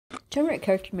Turmeric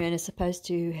curcumin is supposed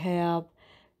to have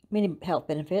many health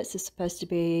benefits. It's supposed to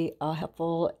be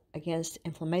helpful against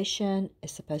inflammation.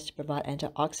 It's supposed to provide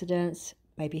antioxidants,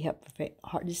 maybe help prevent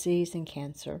heart disease and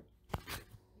cancer.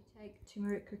 We take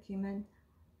turmeric curcumin.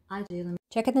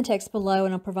 Check in the text below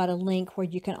and I'll provide a link where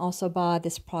you can also buy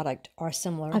this product or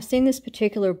similar. I've seen this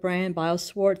particular brand, Bio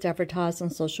Schwartz, advertised on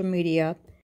social media.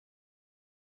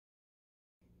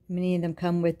 Many of them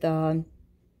come with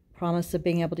promise of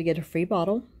being able to get a free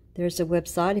bottle. There's a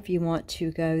website if you want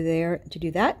to go there to do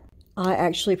that. I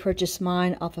actually purchased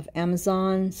mine off of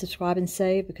Amazon, Subscribe and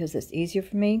Save, because it's easier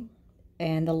for me.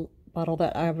 And the bottle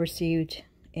that I received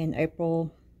in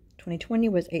April 2020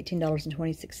 was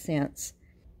 $18.26.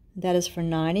 That is for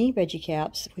 90 veggie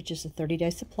caps, which is a 30-day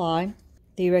supply.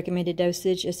 The recommended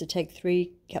dosage is to take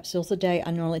 3 capsules a day.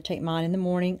 I normally take mine in the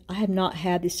morning. I have not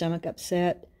had the stomach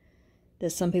upset that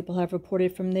some people have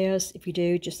reported from this. If you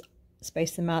do, just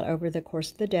space them out over the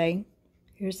course of the day.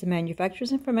 Here's the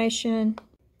manufacturer's information.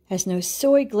 Has no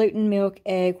soy, gluten, milk,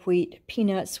 egg, wheat,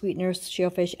 peanuts, sweeteners,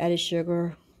 shellfish, added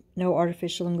sugar, no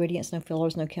artificial ingredients, no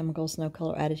fillers, no chemicals, no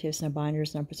color additives, no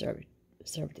binders, no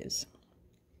preservatives.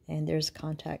 And there's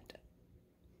contact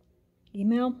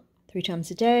email, 3 times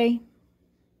a day.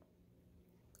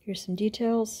 Here's some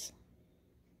details.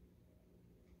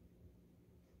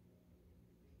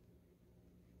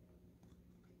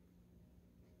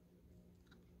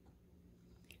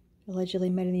 Allegedly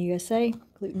made in the USA,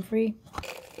 gluten-free.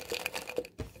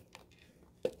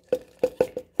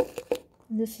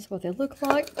 And this is what they look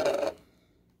like.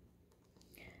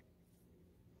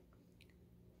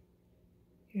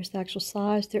 Here's the actual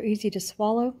size. They're easy to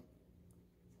swallow.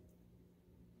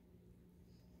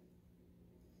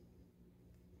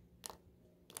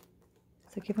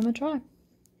 So give them a try.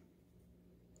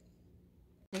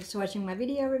 Thanks for watching my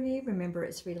video review. Remember,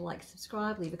 it's free to like,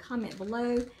 subscribe, leave a comment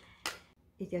below.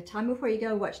 If you have time before you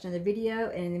go, watch another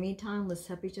video. And in the meantime, let's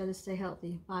help each other stay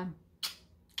healthy. Bye.